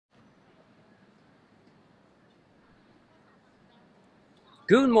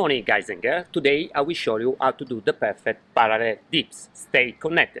Good morning guys and girls, today I will show you how to do the perfect parallel dips. Stay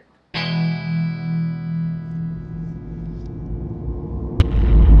connected.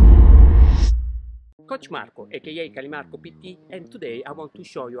 Coach Marco aka Calimarco PT, and today I want to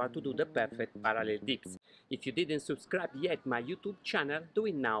show you how to do the perfect parallel dips. If you didn't subscribe yet my YouTube channel, do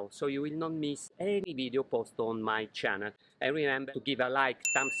it now so you will not miss any video post on my channel. And remember to give a like,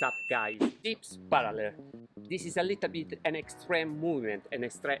 thumbs up guys. Dips parallel. This is a little bit an extreme movement, an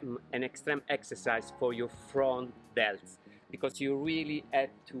extreme exercise for your front delts, because you really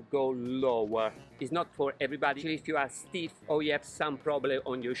have to go lower. It's not for everybody. If you are stiff or you have some problem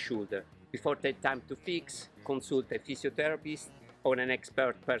on your shoulder, before take time to fix, consult a physiotherapist or an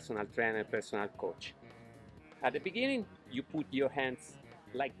expert personal trainer, personal coach. At the beginning, you put your hands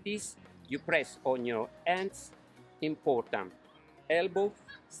like this, you press on your hands, important, elbow,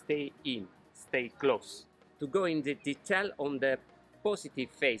 stay in, stay close. To go in the detail on the positive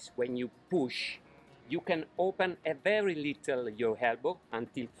phase, when you push, you can open a very little your elbow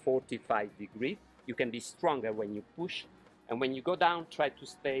until 45 degrees. You can be stronger when you push. And when you go down, try to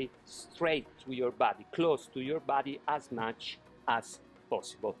stay straight to your body, close to your body as much as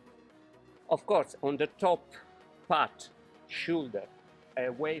possible. Of course, on the top part, shoulder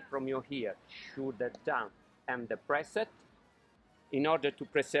away from your ear, shoulder down, and the press it in order to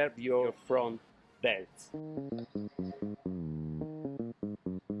preserve your front delts.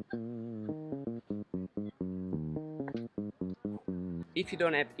 If you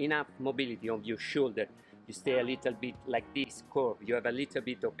don't have enough mobility of your shoulder, you stay a little bit like this curve, you have a little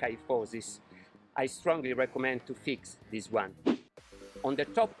bit of kyphosis, I strongly recommend to fix this one. On the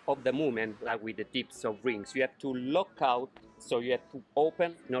top of the movement, like with the dips of rings, you have to lock out, so you have to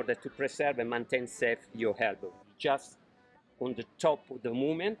open in order to preserve and maintain safe your elbow. Just on the top of the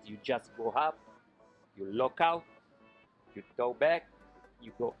movement, you just go up, you lock out, you go back,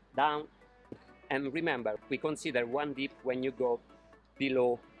 you go down. And remember, we consider one dip when you go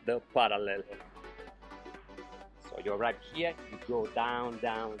below the parallel. So you arrive here, you go down,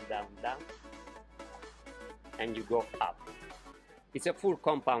 down, down, down, and you go up. It's a full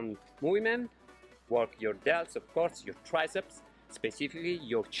compound movement. Work your delts, of course, your triceps, specifically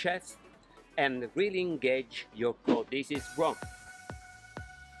your chest, and really engage your core. This is wrong.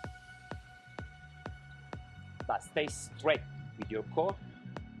 But stay straight with your core,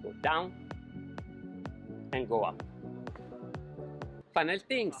 go down and go up. Final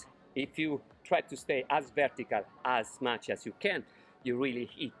things, if you try to stay as vertical as much as you can, you really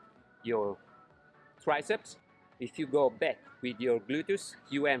hit your triceps. If you go back with your gluteus,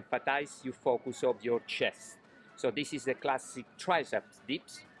 you emphasize, you focus on your chest. So this is the classic triceps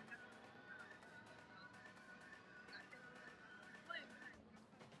dips.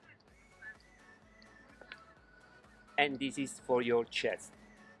 And this is for your chest.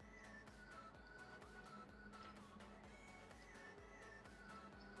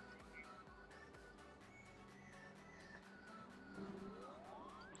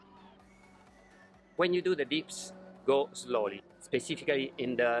 When you do the dips, go slowly, specifically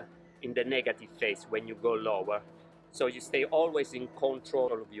in the negative phase, when you go lower. So you stay always in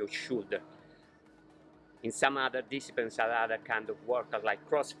control of your shoulder. In some other disciplines, other kind of workout like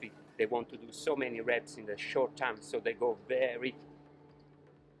CrossFit, they want to do so many reps in a short time, so they go very,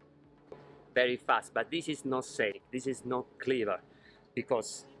 very fast. But this is not safe, this is not clever,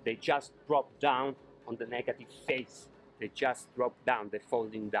 because they just drop down on the negative phase. They just drop down, they're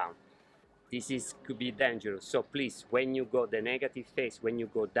falling down. This could be dangerous. So please, when you go the negative phase, when you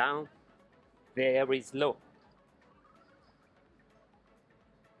go down, very slow.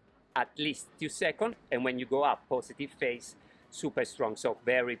 At least 2 seconds, and when you go up, positive phase, super strong, so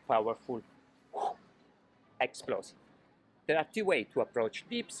very powerful, explosive. There are 2 ways to approach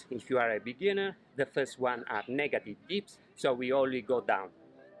dips. If you are a beginner, the first one are negative dips, so we only go down.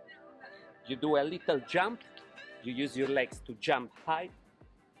 You do a little jump, you use your legs to jump high,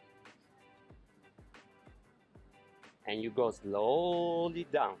 and you go slowly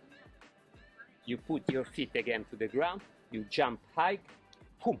down. You put your feet again to the ground, you jump high,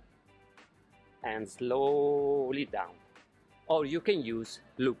 boom, and slowly down. Or you can use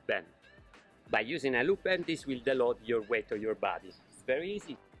loop bend. By using a loop bend, this will deload your weight of your body. It's very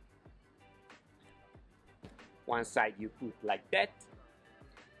easy. One side you put like that,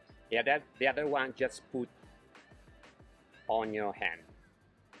 the other one just put on your hand,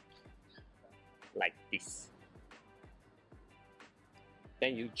 like this.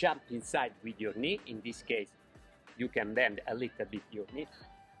 Then you jump inside with your knee. In this case, you can bend a little bit your knee.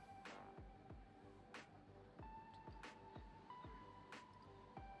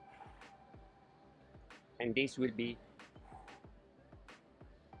 And this will be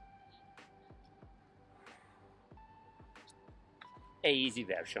a easy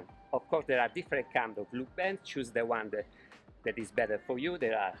version. Of course, there are different kinds of glute bands. Choose the one that is better for you.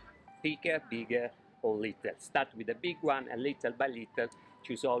 There are thicker, bigger, or little. Start with the big one, and little by little,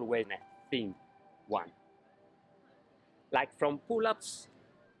 choose always a thin one. Like from pull-ups,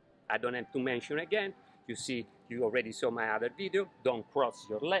 I don't have to mention again. You already saw my other video. Don't cross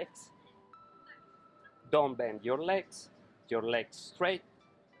your legs. Don't bend your legs straight,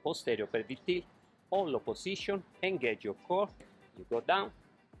 posterior pelvic tilt, hollow position, engage your core, you go down,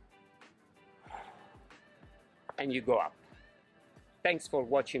 and you go up. Thanks for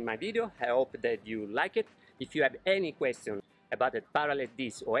watching my video, I hope that you like it. If you have any question about the parallel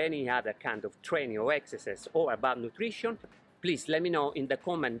disc or any other kind of training or exercise or about nutrition, please let me know in the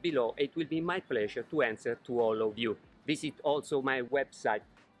comment below. It will be my pleasure to answer to all of you. Visit also my website,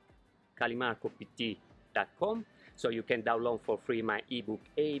 calimarcopt.com, so you can download for free my ebook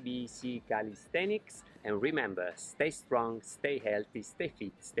ABC Calisthenics. And remember, stay strong, stay healthy, stay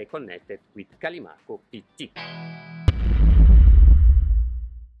fit, stay connected with Calimarco PT.